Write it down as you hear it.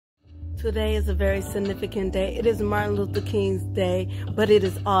Today is a very significant day. It is Martin Luther King's day, but it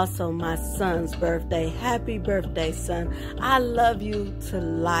is also my son's birthday. Happy birthday, son. I love you to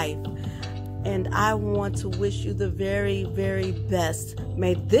life. And I want to wish you the very, very best.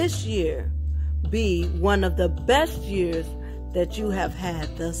 May this year be one of the best years that you have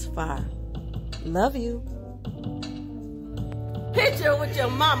had thus far. Love you. Picture with your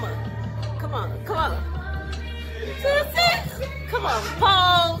mama. Come on, come on. Come on,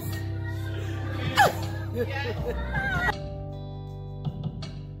 pause.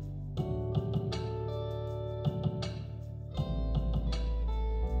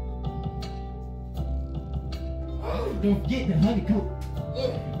 Don't forget the honey cook.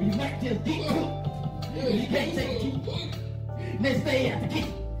 When you make till deep cook, you can't take it. Let's stay at the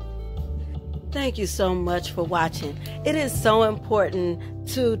kitchen. Thank you so much for watching. It is so important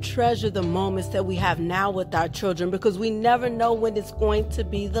to treasure the moments that we have now with our children because we never know when it's going to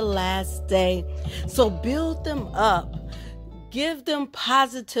be the last day. So build them up, give them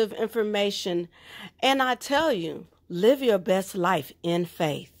positive information, and I tell you, live your best life in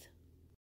faith.